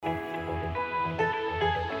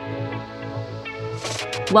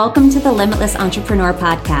Welcome to the Limitless Entrepreneur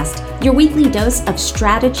Podcast, your weekly dose of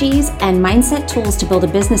strategies and mindset tools to build a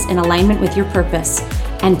business in alignment with your purpose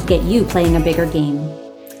and get you playing a bigger game.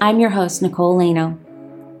 I'm your host, Nicole Lano.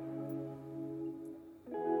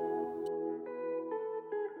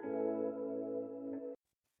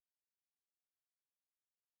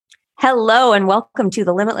 Hello, and welcome to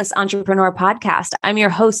the Limitless Entrepreneur Podcast. I'm your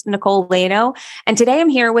host, Nicole Lano, and today I'm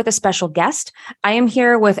here with a special guest. I am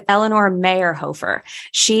here with Eleanor Meyerhofer.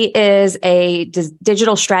 She is a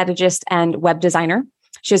digital strategist and web designer.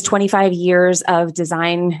 She has 25 years of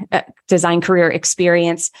design career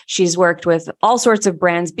experience. She's worked with all sorts of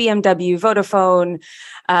brands, BMW, Vodafone,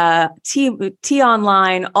 T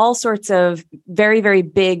Online, all sorts of very, very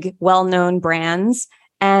big, well-known brands.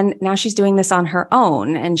 And now she's doing this on her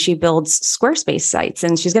own, and she builds Squarespace sites.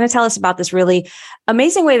 And she's going to tell us about this really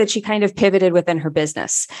amazing way that she kind of pivoted within her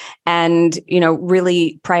business and,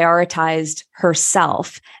 really prioritized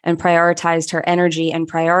herself and prioritized her energy and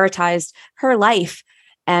prioritized her life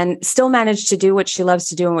and still managed to do what she loves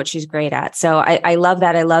to do and what she's great at. So I love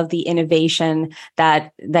that. I love the innovation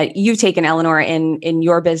that you've taken, Eleanor, in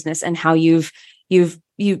your business and how you've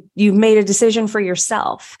made a decision for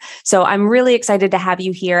yourself. So I'm really excited to have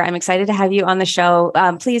you here. I'm excited to have you on the show.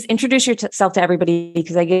 Please introduce yourself to everybody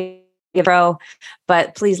because I gave you a intro,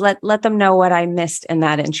 but please let them know what I missed in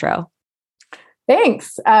that intro.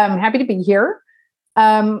 Thanks. I'm happy to be here.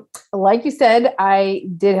 Like you said, I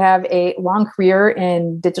did have a long career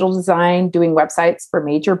in digital design, doing websites for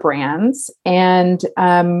major brands. And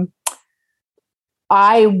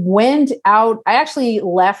I actually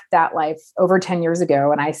left that life over 10 years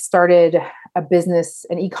ago, and I started a business,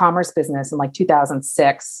 an e-commerce business in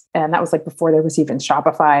 2006. And that was before there was even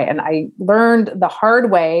Shopify. And I learned the hard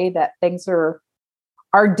way that things are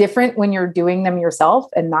different when you're doing them yourself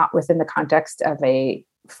and not within the context of a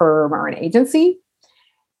firm or an agency.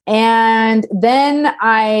 And then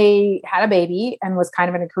I had a baby and was kind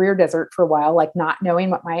of in a career desert for a while, not knowing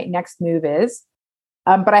what my next move is.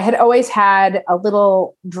 But I had always had a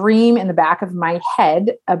little dream in the back of my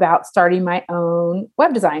head about starting my own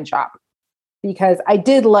web design shop because I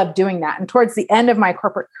did love doing that. And towards the end of my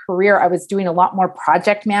corporate career, I was doing a lot more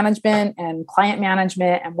project management and client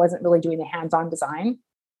management and wasn't really doing the hands-on design.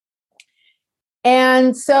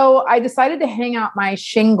 And so I decided to hang out my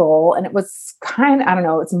shingle, and it was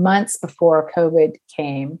it's months before COVID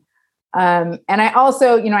came. And I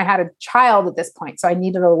also, I had a child at this point, so I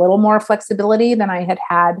needed a little more flexibility than I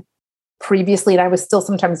had previously. And I was still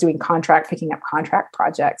sometimes picking up contract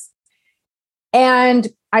projects. And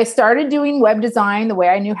I started doing web design the way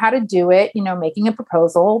I knew how to do it, making a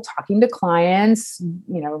proposal, talking to clients,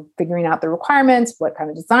 figuring out the requirements, what kind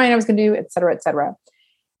of design I was going to do, et cetera, et cetera.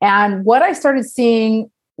 And what I started seeing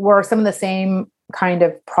were some of the same kind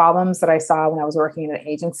of problems that I saw when I was working in an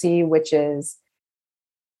agency, which is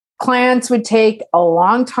clients would take a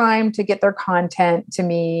long time to get their content to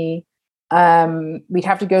me. We'd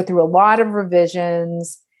have to go through a lot of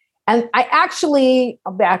revisions. And I'll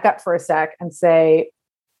back up for a sec and say,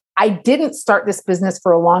 I didn't start this business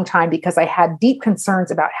for a long time because I had deep concerns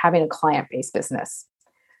about having a client-based business,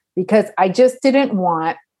 because I just didn't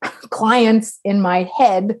want clients in my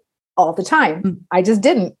head all the time. I just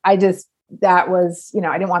didn't. I didn't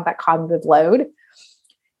want that cognitive load.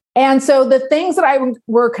 And so the things that I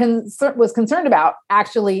was concerned about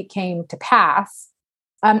actually came to pass.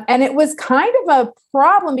 And it was kind of a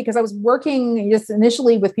problem because I was working just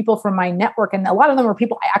initially with people from my network, and a lot of them were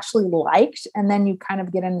people I actually liked. And then you kind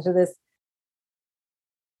of get into this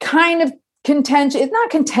kind of contentious, it's not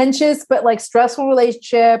contentious, but stressful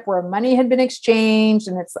relationship where money had been exchanged.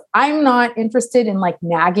 And I'm not interested in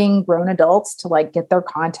nagging grown adults to get their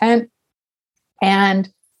content. And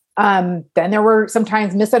then there were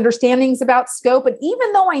sometimes misunderstandings about scope. And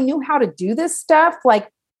even though I knew how to do this stuff,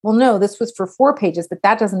 well, no, this was for 4 pages, but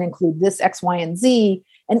that doesn't include this X, Y, and Z.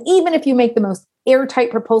 And even if you make the most airtight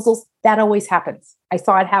proposals, that always happens. I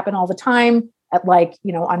saw it happen all the time at on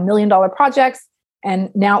 $1 million projects.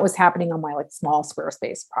 And now it was happening on my small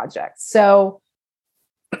Squarespace projects. So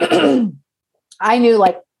I knew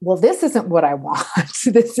well, this isn't what I want.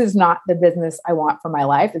 This is not the business I want for my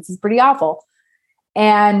life. This is pretty awful.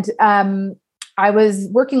 And I was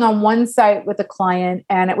working on one site with a client,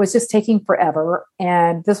 and it was just taking forever.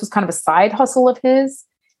 And this was kind of a side hustle of his.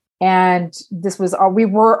 And we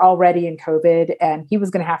were already in COVID, and he was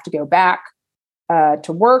going to have to go back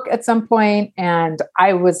to work at some point. And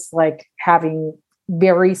I was having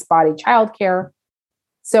very spotty childcare.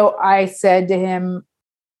 So I said to him,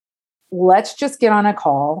 let's just get on a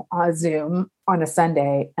call on a Zoom on a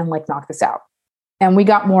Sunday and knock this out. And we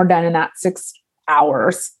got more done in that 6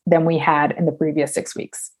 hours than we had in the previous 6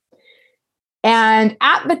 weeks. And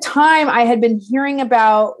at the time, I had been hearing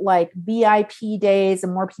about like VIP days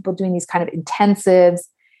and more people doing these kind of intensives.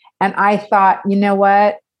 And I thought, you know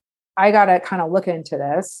what? I got to kind of look into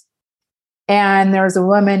this. And there's a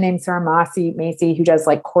woman named Sarah Macy who does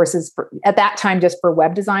like courses at that time, just for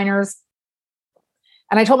web designers.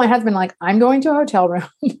 And I told my husband, like, I'm going to a hotel room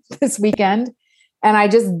this weekend. And I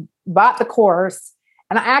just bought the course.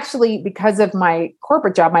 And I actually, because of my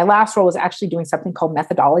corporate job, my last role was actually doing something called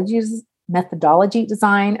methodology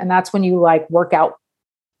design. And that's when you like work out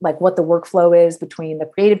like what the workflow is between the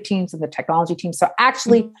creative teams and the technology teams. So I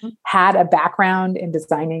actually had a background in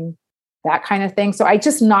designing that kind of thing. So I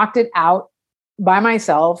just knocked it out by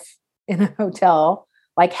myself in a hotel.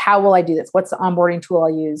 Like, how will I do this? What's the onboarding tool I'll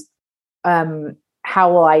use?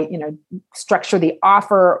 How will I, structure the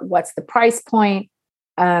offer? What's the price point?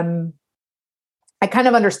 I kind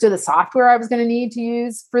of understood the software I was going to need to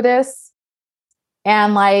use for this.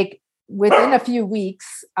 And like within a few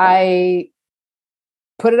weeks, I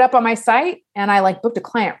put it up on my site and I like booked a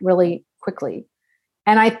client really quickly.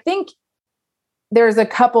 And I think there's a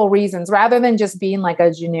couple reasons, rather than just being like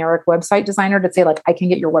a generic website designer to say like, I can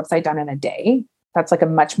get your website done in a day. That's like a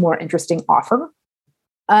much more interesting offer.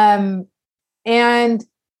 And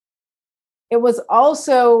it was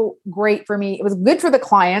also great for me. It was good for the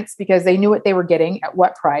clients because they knew what they were getting at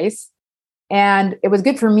what price. And it was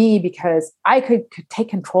good for me because I could take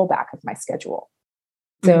control back of my schedule.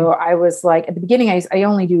 So I was like, at the beginning, I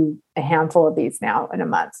only do a handful of these now in a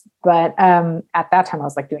month. But at that time, I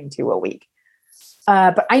was like doing 2 a week.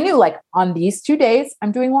 But I knew like on these 2 days,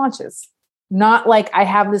 I'm doing launches. Not like I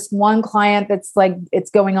have this one client that's like,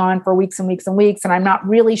 it's going on for weeks and weeks and weeks. And I'm not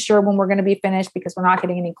really sure when we're going to be finished because we're not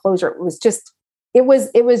getting any closure. It was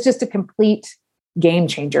just a complete game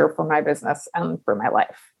changer for my business and for my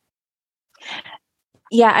life.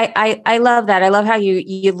 Yeah, I love that. I love how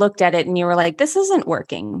you looked at it and you were like, this isn't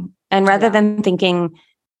working. And rather than thinking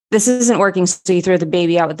this isn't working, so you throw the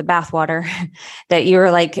baby out with the bathwater, that you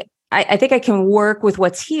were like, I think I can work with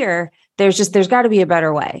what's here. There's got to be a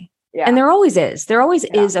better way. Yeah. And there always is. There always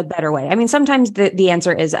is a better way. I mean, sometimes the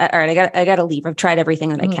answer is, all right, I got to leave. I've tried everything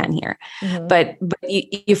that I can here. But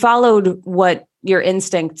you followed what your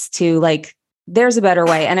instincts to like, there's a better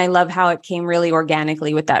way. And I love how it came really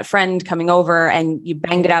organically with that friend coming over and you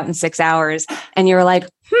banged it out in 6 hours and you were like,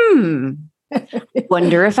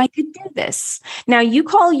 wonder if I could do this. Now you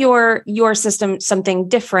call your system something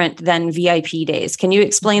different than VIP days. Can you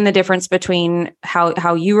explain the difference between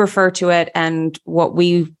how you refer to it and what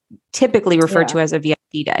we typically refer to as a VIP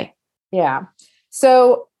day? Yeah.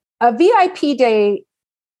 So a VIP day,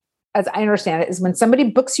 as I understand it, is when somebody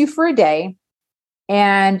books you for a day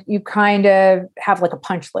and you kind of have like a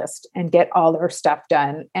punch list and get all their stuff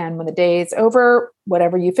done. And when the day is over,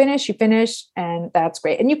 whatever you finish, and that's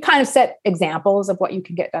great. And you kind of set examples of what you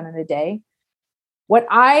can get done in a day. What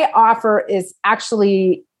I offer is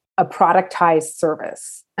actually a productized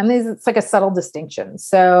service. And it's like a subtle distinction.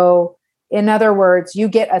 So in other words, you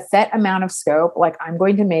get a set amount of scope, like I'm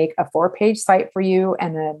going to make a 4-page site for you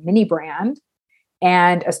and a mini brand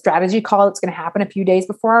and a strategy call that's going to happen a few days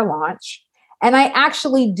before our launch. And I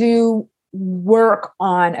actually do work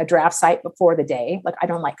on a draft site before the day. Like I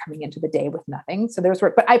don't like coming into the day with nothing. So there's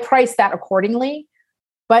work, but I price that accordingly.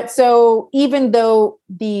 But so even though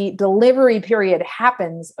the delivery period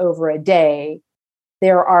happens over a day,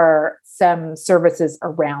 there are some services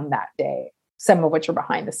around that day, some of which are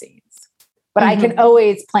behind the scenes. But I can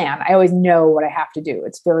always plan. I always know what I have to do.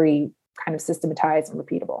 It's very kind of systematized and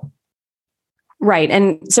repeatable. Right.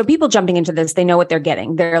 And so people jumping into this, they know what they're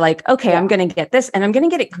getting. They're like, okay, I'm going to get this and I'm going to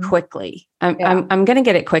get it quickly. I'm going to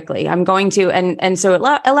get it quickly. I'm going to, and so it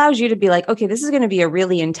allows you to be like, okay, this is going to be a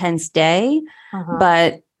really intense day,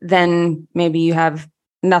 but then maybe you have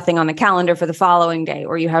nothing on the calendar for the following day,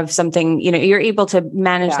 or you have something, you're able to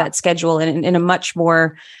manage that schedule in a much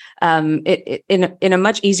more, in a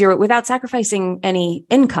much easier, without sacrificing any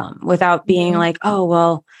income, without being like, oh,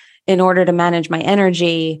 well, in order to manage my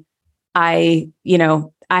energy, I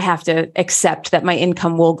have to accept that my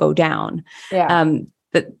income will go down.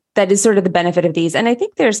 That is sort of the benefit of these. And I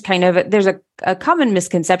think there's a common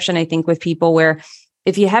misconception, I think, with people where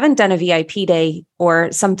if you haven't done a VIP day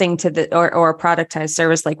or something or a productized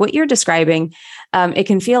service like what you're describing, it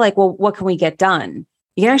can feel like, well, what can we get done?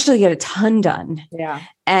 You can actually get a ton done. Yeah.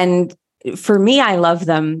 And for me, I love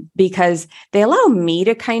them because they allow me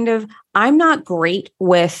to I'm not great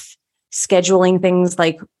with scheduling things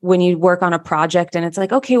like when you work on a project and it's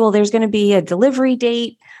like, okay, well, there's going to be a delivery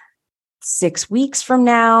date 6 weeks from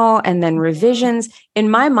now and then revisions. In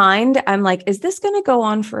my mind, I'm like, is this going to go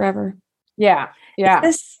on forever? Yeah.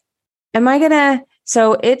 Yeah. Am I gonna,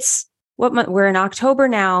 so it's what month? We're in October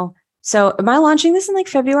now. So am I launching this in like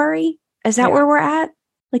February? Is that where we're at?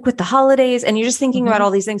 Like with the holidays, and you're just thinking about all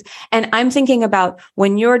these things. And I'm thinking about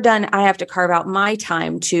when you're done, I have to carve out my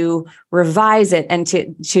time to revise it and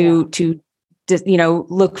to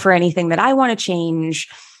look for anything that I want to change.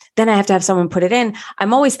 Then I have to have someone put it in.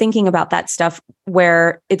 I'm always thinking about that stuff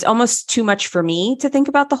where it's almost too much for me to think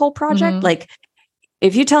about the whole project. Like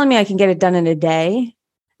if you're telling me I can get it done in a day,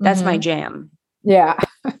 that's my jam. Yeah.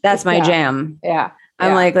 That's my jam. Yeah.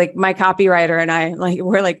 I'm like my copywriter and I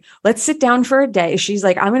we're like, let's sit down for a day. She's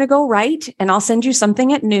like, I'm going to go write and I'll send you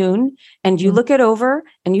something at noon and you look it over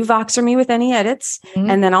and you Voxer me with any edits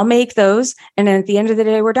and then I'll make those. And then at the end of the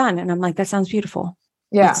day, we're done. And I'm like, that sounds beautiful.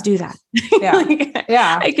 Yeah. Let's do that.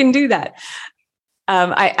 Yeah. I can do that.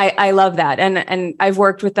 I love that. And I've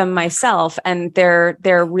worked with them myself and they're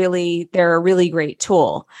a really great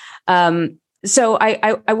tool. So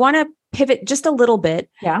I want to pivot just a little bit.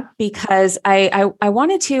 Yeah. Because I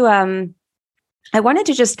wanted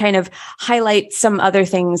to just kind of highlight some other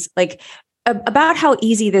things like about how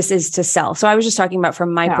easy this is to sell. So I was just talking about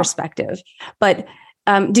from my perspective, but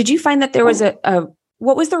did you find that there was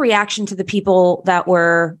what was the reaction to the people that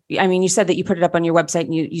were, I mean, you said that you put it up on your website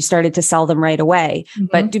and you started to sell them right away,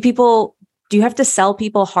 but do you have to sell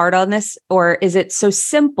people hard on this, or is it so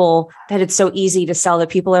simple that it's so easy to sell that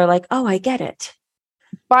people are like, oh, I get it?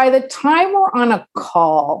 By the time we're on a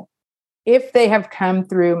call, if they have come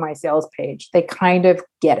through my sales page, they kind of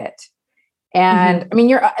get it. And I mean,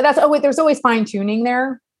 there's always fine tuning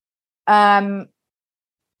there. And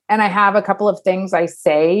I have a couple of things I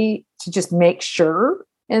say to just make sure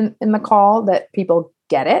in the call that people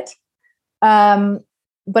get it.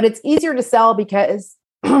 But it's easier to sell because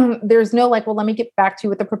there's no like, well, let me get back to you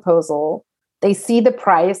with the proposal. They see the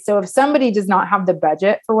price. So if somebody does not have the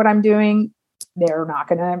budget for what I'm doing, they're not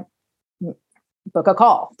going to book a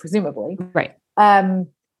call, presumably. Right.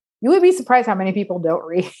 You would be surprised how many people don't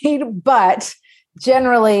read, but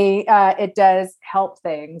generally it does help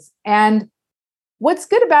things. And what's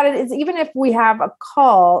good about it is even if we have a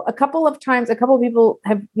call, a couple of people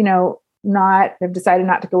have, have decided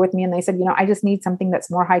not to go with me. And they said, I just need something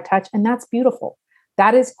that's more high touch. And that's beautiful.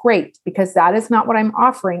 That is great because that is not what I'm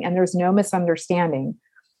offering. And there's no misunderstanding.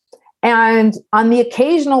 And on the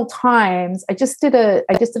occasional times, I just did a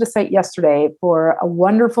site yesterday for a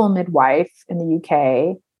wonderful midwife in the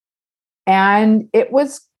UK. And it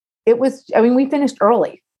was, we finished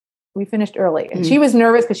early. And she was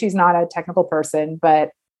nervous because she's not a technical person, but,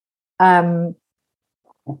 it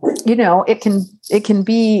can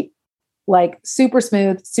be like super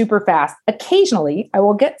smooth, super fast. Occasionally I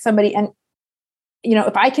will get somebody and,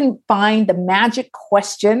 if I can find the magic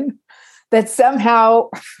question that somehow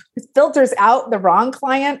filters out the wrong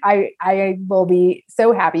client, I will be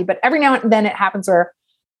so happy. But every now and then it happens where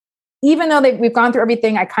even though we've gone through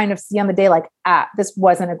everything, I kind of see on the day like, this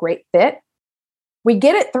wasn't a great fit. We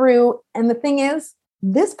get it through. And the thing is,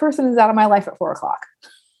 this person is out of my life at 4:00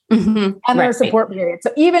 and their support period.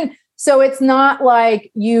 So it's not like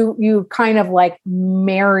you kind of like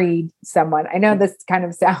married someone. I know this kind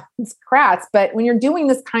of sounds crass, but when you're doing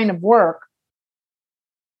this kind of work,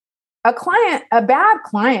 a bad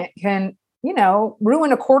client can,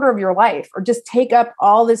 ruin a quarter of your life or just take up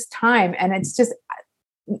all this time. And it's just,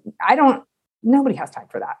 nobody has time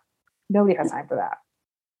for that. Nobody has time for that.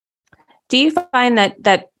 Do you find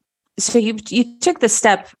that so you took the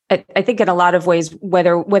step, I think in a lot of ways,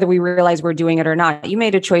 whether we realize we're doing it or not, you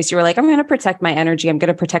made a choice. You were like, I'm going to protect my energy. I'm going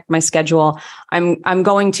to protect my schedule. I'm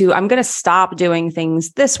going to stop doing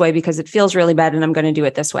things this way because it feels really bad and I'm going to do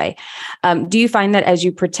it this way. Do you find that as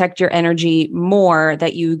you protect your energy more,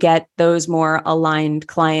 that you get those more aligned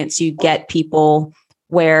clients, you get people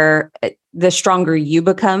where the stronger you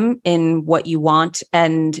become in what you want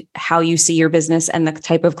and how you see your business and the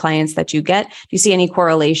type of clients that you get? Do you see any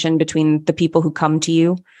correlation between the people who come to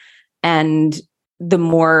you and the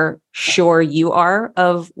more sure you are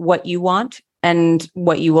of what you want and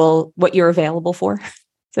what you're available for,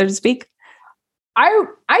 so to speak? I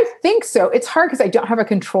think so. It's hard because I don't have a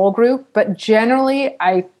control group, but generally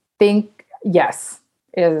I think yes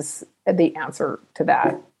is the answer to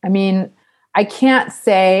that. I mean, I can't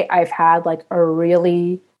say I've had like a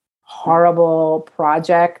really horrible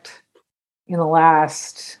project in the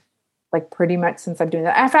last, like pretty much since I'm doing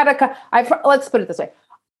that. Let's put it this way.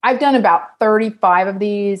 I've done about 35 of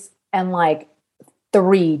these and like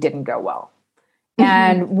 3 didn't go well.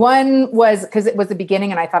 And one was because it was the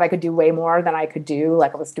beginning and I thought I could do way more than I could do.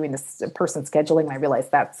 Like I was doing this person scheduling and I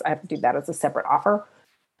realized I have to do that as a separate offer.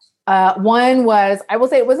 One was, I will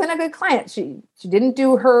say, it wasn't a good client. She didn't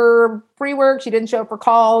do her pre-work. She didn't show up for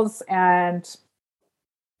calls, and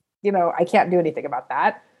I can't do anything about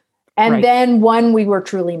that. And then one, we were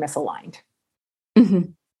truly misaligned.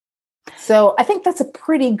 Mm-hmm. So I think that's a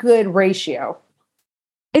pretty good ratio.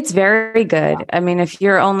 It's very good. I mean, if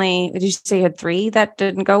you're only, did you say you had 3 that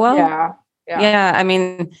didn't go well? Yeah. I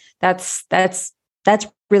mean, that's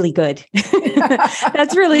really good.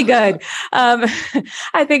 That's really good.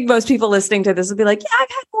 I think most people listening to this will be like, yeah, I've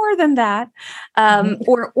had more than that.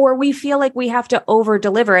 Or we feel like we have to over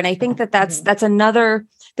deliver. And I think that's another,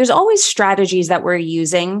 there's always strategies that we're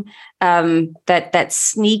using, that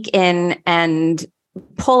sneak in and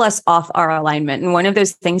pull us off our alignment. And one of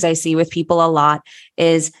those things I see with people a lot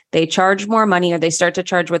is they charge more money, or they start to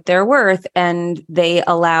charge what they're worth, and they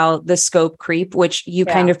allow the scope creep, which you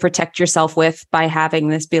kind of protect yourself with by having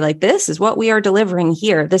this be like, this is what we are delivering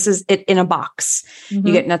here. This is it in a box. Mm-hmm.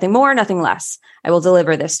 You get nothing more, nothing less. I will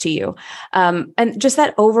deliver this to you. And just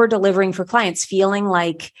that over delivering for clients, feeling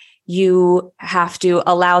like you have to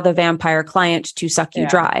allow the vampire client to suck you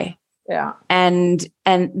dry. Yeah. And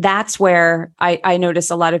that's where I notice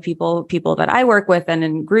a lot of people that I work with and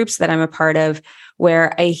in groups that I'm a part of,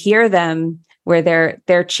 where I hear them where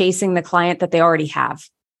they're chasing the client that they already have.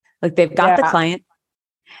 Like they've got the client,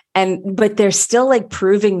 but they're still like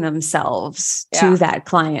proving themselves to that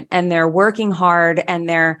client, and they're working hard, and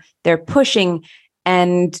they're pushing.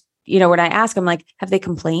 And, when I ask them, like, have they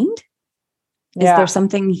complained? Is there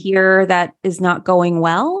something here that is not going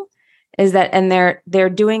well? Is that, and they're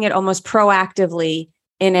doing it almost proactively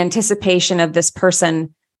in anticipation of this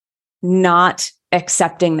person not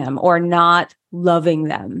accepting them or not loving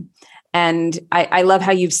them. And I love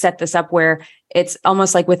how you've set this up where it's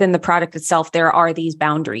almost like within the product itself, there are these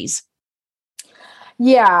boundaries.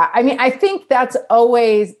 Yeah. I mean, I think that's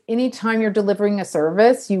always, anytime you're delivering a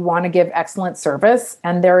service, you want to give excellent service.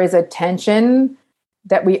 And there is a tension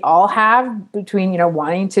that we all have between,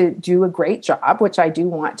 wanting to do a great job, which I do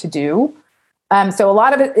want to do. So a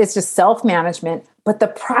lot of it is just self-management, but the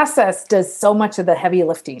process does so much of the heavy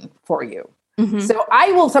lifting for you. Mm-hmm. So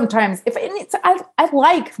I will sometimes, I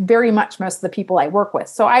like very much most of the people I work with.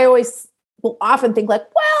 So I always will often think like,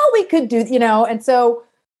 well, we could do, and so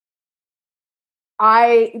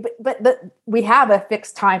we have a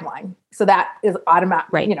fixed timeline. So that is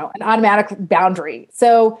automatic, an automatic boundary.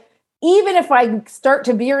 So even if I start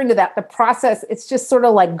to veer into that, the process, it's just sort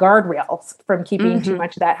of like guardrails from keeping too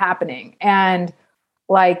much of that happening. And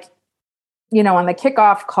like, on the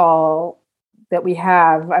kickoff call that we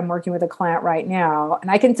have, I'm working with a client right now, and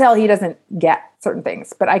I can tell he doesn't get certain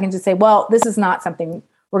things, but I can just say, well, this is not something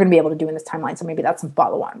we're going to be able to do in this timeline. So maybe that's some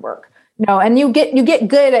follow-on work, and you get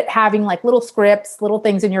good at having like little scripts, little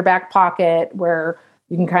things in your back pocket where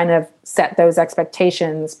you can kind of set those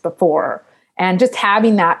expectations before. And just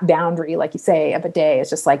having that boundary, like you say, of a day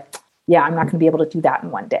is just like, yeah, I'm not going to be able to do that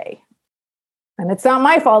in one day. And it's not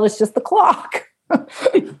my fault. It's just the clock.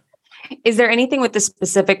 Is there anything with the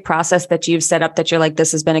specific process that you've set up that you're like,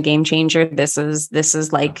 this has been a game changer? This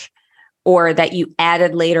is like, or that you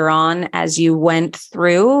added later on as you went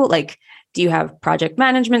through? Like, do you have project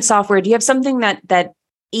management software? Do you have something that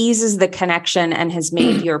eases the connection and has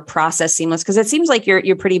made your process seamless? Because it seems like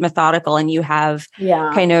you're pretty methodical, and you have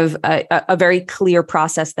kind of a very clear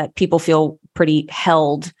process that people feel pretty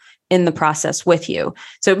held in the process with you.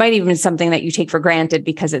 So it might even be something that you take for granted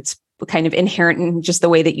because it's kind of inherent in just the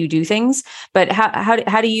way that you do things. But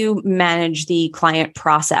how do you manage the client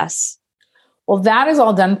process? Well, that is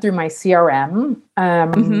all done through my CRM.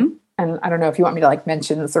 And I don't know if you want me to like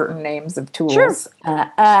mention certain names of tools. Sure.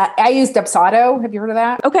 I use Dubsado. Have you heard of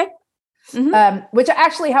that? Okay. Mm-hmm. Which I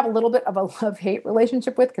actually have a little bit of a love-hate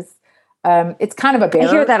relationship with, because it's kind of a bear.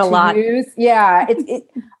 I hear that a lot. Use. Yeah.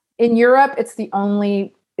 In Europe, it's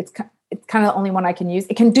kind of the only one I can use.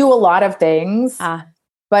 It can do a lot of things,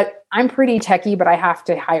 but I'm pretty techie, but I have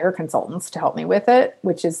to hire consultants to help me with it,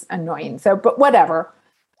 which is annoying. So, but whatever.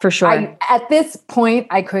 For sure. At this point,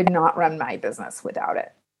 I could not run my business without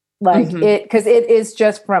it. Like because it is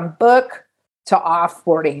just from book to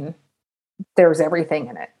offboarding. There's everything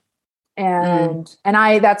in it. And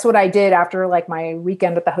that's what I did after like my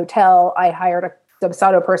weekend at the hotel. I hired a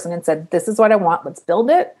Dubsado person and said, this is what I want. Let's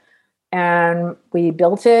build it. And we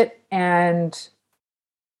built it. And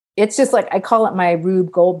it's just like, I call it my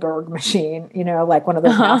Rube Goldberg machine, like one of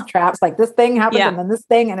those mouse traps, like this thing happens and then this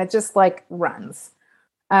thing, and it just like runs.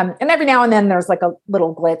 And every now and then there's like a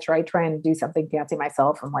little glitch, right? Trying to do something fancy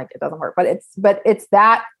myself and like, it doesn't work, but it's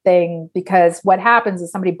that thing, because what happens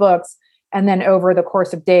is somebody books, And then over the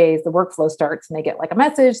course of days, the workflow starts and they get like a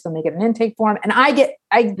message, then they get an intake form. And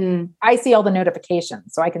I see all the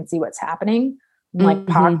notifications so I can see what's happening and like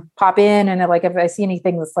pop in. And like, if I see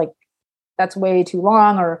anything that's like, that's way too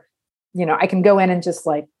long, or, I can go in and just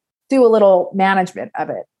like do a little management of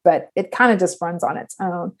it, but it kind of just runs on its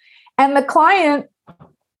own. And the client,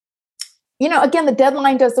 again, the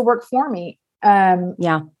deadline does the work for me.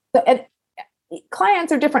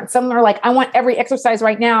 Clients are different. Some are like, I want every exercise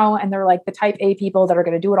right now. And they're like the type A people that are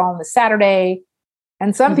going to do it all on the Saturday.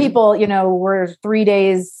 And some people, we're 3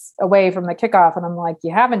 days away from the kickoff. And I'm like,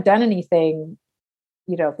 you haven't done anything.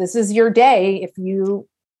 This is your day. If you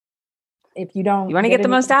don't, you want to get the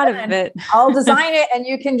most out of it, I'll design it and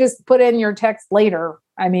you can just put in your text later.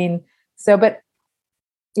 But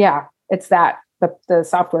yeah, it's that the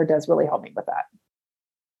software does really help me with that.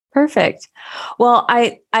 Perfect. Well,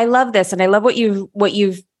 I love this. And I love what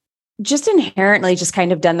you've just inherently just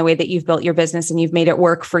kind of done, the way that you've built your business and you've made it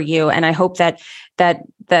work for you. And I hope that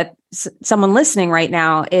someone listening right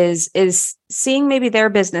now is seeing maybe their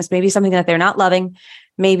business, maybe something that they're not loving.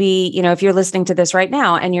 Maybe, if you're listening to this right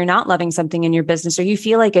now and you're not loving something in your business, or you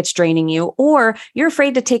feel like it's draining you, or you're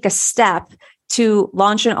afraid to take a step to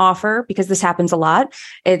launch an offer, because this happens a lot.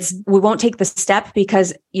 We won't take the step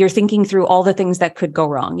because you're thinking through all the things that could go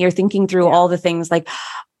wrong. You're thinking through all the things like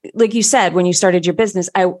you said, when you started your business,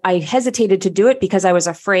 I hesitated to do it because I was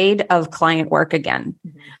afraid of client work again.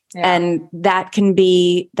 Yeah. And that's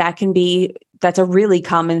a really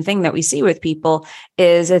common thing that we see with people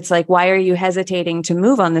is it's like, why are you hesitating to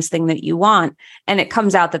move on this thing that you want? And it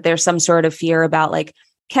comes out that there's some sort of fear about like,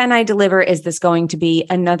 can I deliver? Is this going to be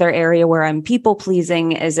another area where I'm people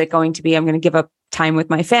pleasing? Is it going to be, I'm going to give up time with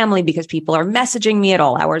my family because people are messaging me at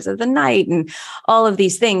all hours of the night, and all of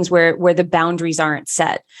these things where the boundaries aren't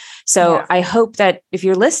set. So I hope that if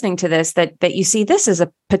you're listening to this, that you see this as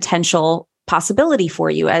a potential possibility for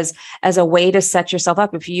you as a way to set yourself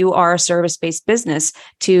up. If you are a service-based business,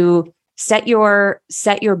 to set your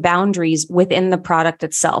boundaries within the product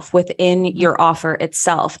itself, within your offer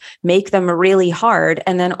itself, make them really hard.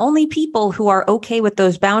 And then only people who are okay with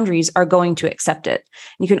those boundaries are going to accept it.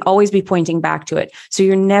 You can always be pointing back to it. So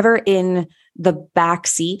you're never in the back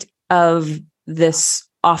seat of this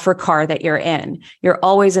offer car that you're in. You're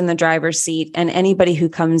always in the driver's seat, and anybody who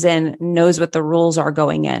comes in knows what the rules are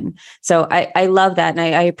going in. So I love that. And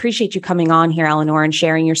I appreciate you coming on here, Eleanor, and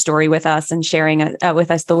sharing your story with us and sharing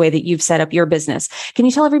with us the way that you've set up your business. Can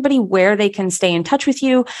you tell everybody where they can stay in touch with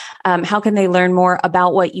you? How can they learn more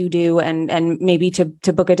about what you do and maybe to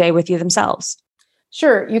book a day with you themselves?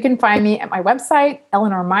 Sure. You can find me at my website,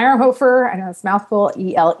 Eleanor Meyerhofer. I know it's a mouthful,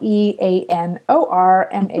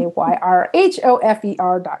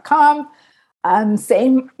 ELEANORMAYRHOFER.com.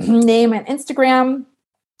 Same name and Instagram.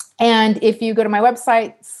 And if you go to my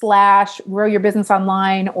website /Grow Your Business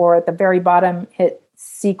Online, or at the very bottom, hit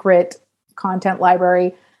secret content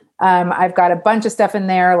library. I've got a bunch of stuff in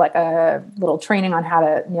there, like a little training on how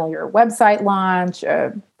to nail your website launch,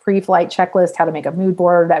 pre-flight checklist, how to make a mood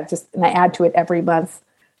board. And I add to it every month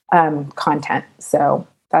content. So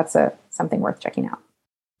that's something worth checking out.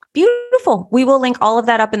 Beautiful. We will link all of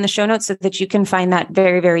that up in the show notes so that you can find that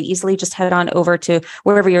very, very easily. Just head on over to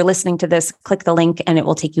wherever you're listening to this, click the link, and it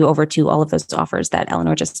will take you over to all of those offers that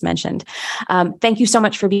Eleanor just mentioned. Thank you so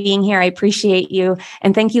much for being here. I appreciate you.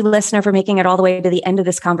 And thank you, listener, for making it all the way to the end of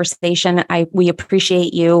this conversation. We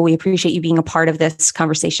appreciate you. We appreciate you being a part of this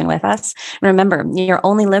conversation with us. And remember, you're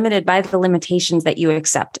only limited by the limitations that you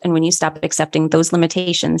accept. And when you stop accepting those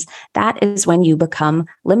limitations, that is when you become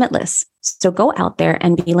limitless. So go out there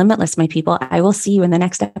and be limitless, my people. I will see you in the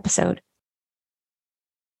next episode.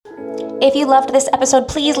 If you loved this episode,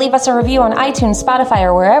 please leave us a review on iTunes, Spotify,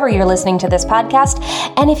 or wherever you're listening to this podcast.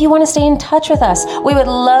 And if you want to stay in touch with us, we would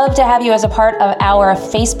love to have you as a part of our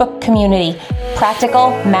Facebook community,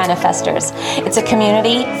 Practical Manifestors. It's a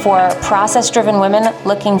community for process-driven women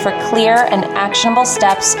looking for clear and actionable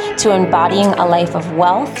steps to embodying a life of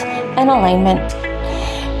wealth and alignment.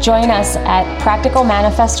 Join us at Practical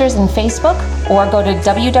Manifestors in Facebook, or go to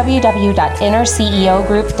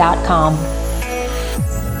www.innerceogroup.com.